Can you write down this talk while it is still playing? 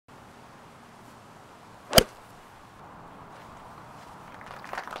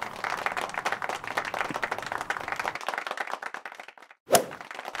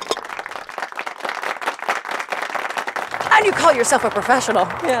And you call yourself a professional.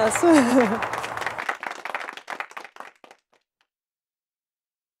 Yes.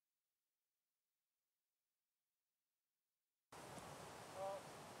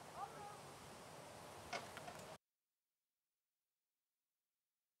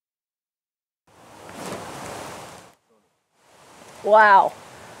 Wow.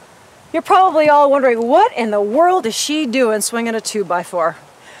 You're probably all wondering, what in the world is she doing swinging a 2x4?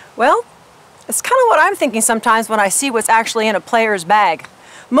 Well, it's kind of what I'm thinking sometimes when I see what's actually in a player's bag.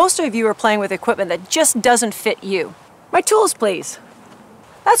 Most of you are playing with equipment that just doesn't fit you. My tools, please.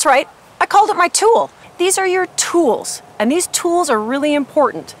 That's right, I called it my tool. These are your tools, and these tools are really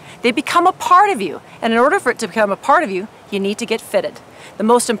important. They become a part of you, and in order for it to become a part of you, you need to get fitted. The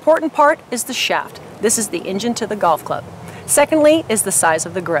most important part is the shaft. This is the engine to the golf club. Secondly is the size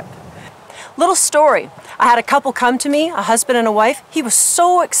of the grip. Little story. I had a couple come to me, a husband and a wife. He was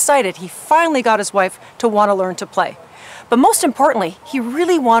so excited he finally got his wife to want to learn to play. But most importantly, he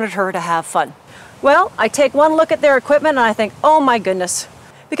really wanted her to have fun. Well, I take one look at their equipment and I think, oh my goodness.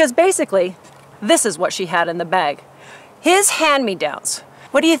 Because basically, this is what she had in the bag. His hand-me-downs.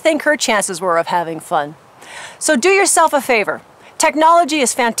 What do you think her chances were of having fun? So do yourself a favor. Technology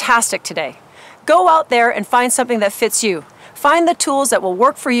is fantastic today. Go out there and find something that fits you. Find the tools that will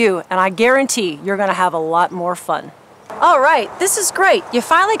work for you, and I guarantee you're going to have a lot more fun. All right, this is great. You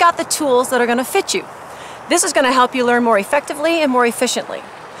finally got the tools that are going to fit you. This is going to help you learn more effectively and more efficiently.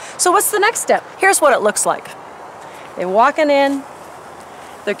 So what's the next step? Here's what it looks like. They're walking in.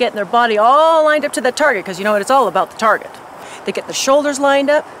 They're getting their body all lined up to the target, because you know what, it's all about the target. They get the shoulders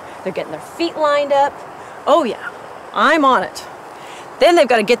lined up. They're getting their feet lined up. Oh yeah, I'm on it. Then they've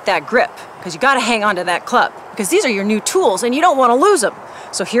got to get that grip, because you got to hang on to that club, because these are your new tools and you don't want to lose them.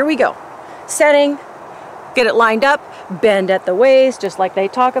 So here we go. Setting, get it lined up, bend at the waist, just like they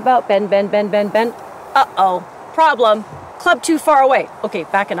talk about. Bend, bend, bend, bend, bend. Uh-oh, problem. Club too far away. Okay,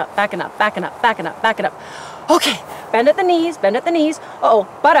 backing up, backing up, backing up, backing up, backing up. Okay, bend at the knees, bend at the knees. Uh-oh,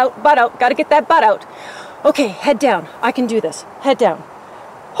 butt out, got to get that butt out. Okay, head down. I can do this. Head down.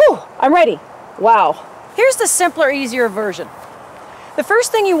 Whew, I'm ready. Wow. Here's the simpler, easier version. The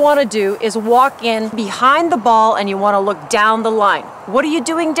first thing you want to do is walk in behind the ball and you want to look down the line. What are you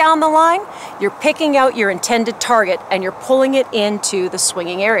doing down the line? You're picking out your intended target and you're pulling it into the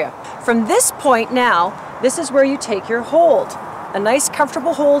swinging area. From this point now, this is where you take your hold. A nice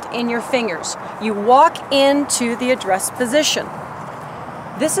comfortable hold in your fingers. You walk into the address position.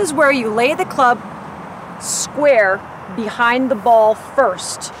 This is where you lay the club square behind the ball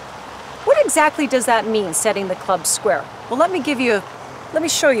first. What exactly does that mean, setting the club square? Well, let me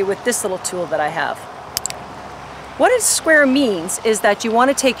show you with this little tool that I have. What a square means is that you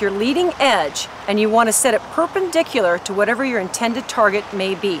want to take your leading edge and you want to set it perpendicular to whatever your intended target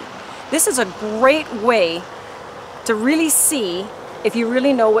may be. This is a great way to really see if you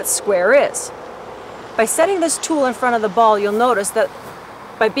really know what square is. By setting this tool in front of the ball, you'll notice that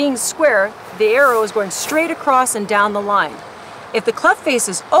by being square, the arrow is going straight across and down the line. If the club face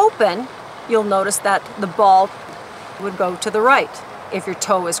is open, you'll notice that the ball would go to the right. If your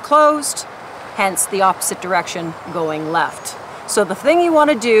toe is closed, hence the opposite direction, going left. So the thing you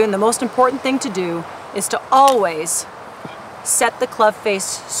want to do, and the most important thing to do, is to always set the club face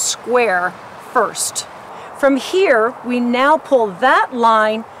square first. From here, we now pull that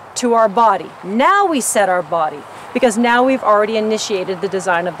line to our body. Now we set our body, because now we've already initiated the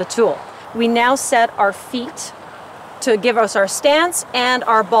design of the tool. We now set our feet to give us our stance and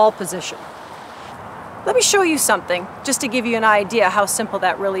our ball position. Let me show you something, just to give you an idea how simple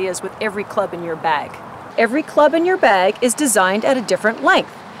that really is with every club in your bag. Every club in your bag is designed at a different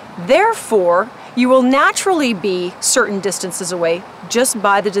length. Therefore, you will naturally be certain distances away just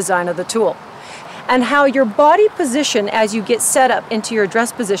by the design of the tool. And how your body position as you get set up into your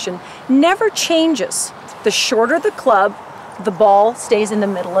address position never changes. The shorter the club, the ball stays in the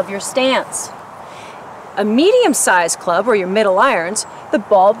middle of your stance. A medium-sized club, or your middle irons, the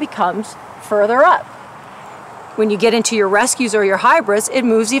ball becomes further up. When you get into your rescues or your hybrids, it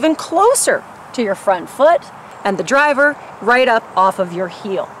moves even closer to your front foot and the driver right up off of your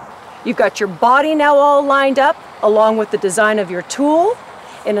heel. You've got your body now all lined up along with the design of your tool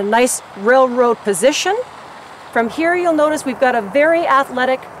in a nice railroad position. From here, you'll notice we've got a very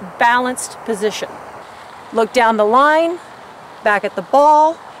athletic, balanced position. Look down the line, back at the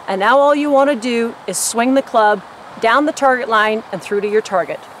ball, and now all you want to do is swing the club down the target line and through to your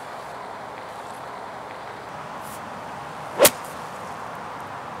target.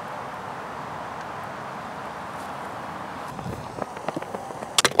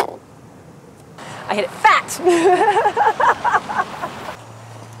 I hit it fat.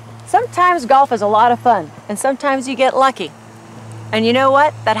 Sometimes golf is a lot of fun, and sometimes you get lucky. And you know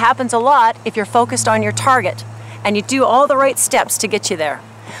what? That happens a lot if you're focused on your target and you do all the right steps to get you there.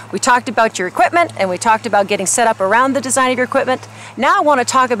 We talked about your equipment and we talked about getting set up around the design of your equipment. Now I want to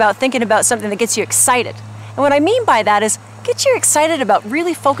talk about thinking about something that gets you excited. And what I mean by that is get you excited about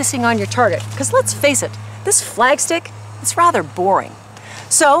really focusing on your target. Because let's face it, this flagstick is rather boring.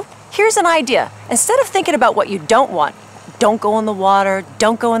 So here's an idea. Instead of thinking about what you don't want, don't go in the water,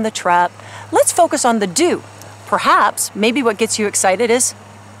 don't go in the trap, let's focus on the do. Perhaps, maybe what gets you excited is,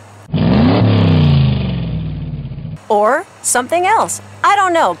 or something else. I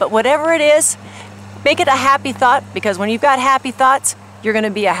don't know, but whatever it is, make it a happy thought, because when you've got happy thoughts, you're going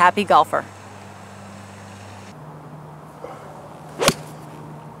to be a happy golfer.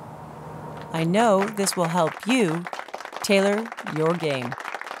 I know this will help you tailor your game.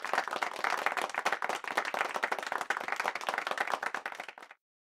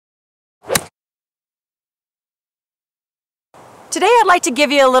 Today I'd like to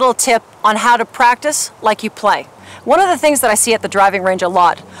give you a little tip on how to practice like you play. One of the things that I see at the driving range a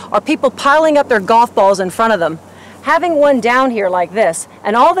lot are people piling up their golf balls in front of them, having one down here like this,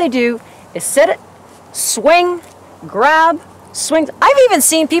 and all they do is sit it, swing, grab, swing. I've even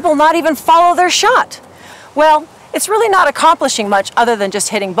seen people not even follow their shot. Well, it's really not accomplishing much other than just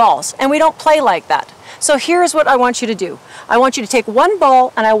hitting balls, and we don't play like that. So here's what I want you to do. I want you to take one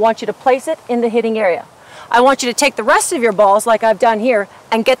ball and I want you to place it in the hitting area. I want you to take the rest of your balls, like I've done here,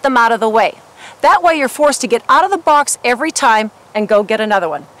 and get them out of the way. That way you're forced to get out of the box every time and go get another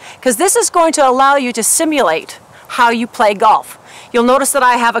one. Because this is going to allow you to simulate how you play golf. You'll notice that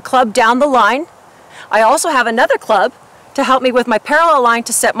I have a club down the line. I also have another club to help me with my parallel line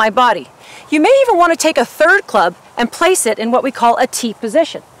to set my body. You may even want to take a third club and place it in what we call a T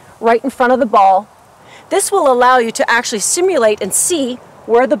position, right in front of the ball. This will allow you to actually simulate and see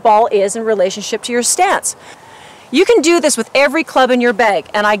where the ball is in relationship to your stance. You can do this with every club in your bag,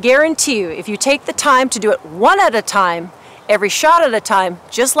 and I guarantee you, if you take the time to do it one at a time, every shot at a time,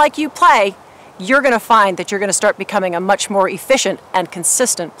 just like you play, you're going to find that you're going to start becoming a much more efficient and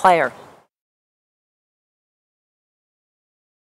consistent player.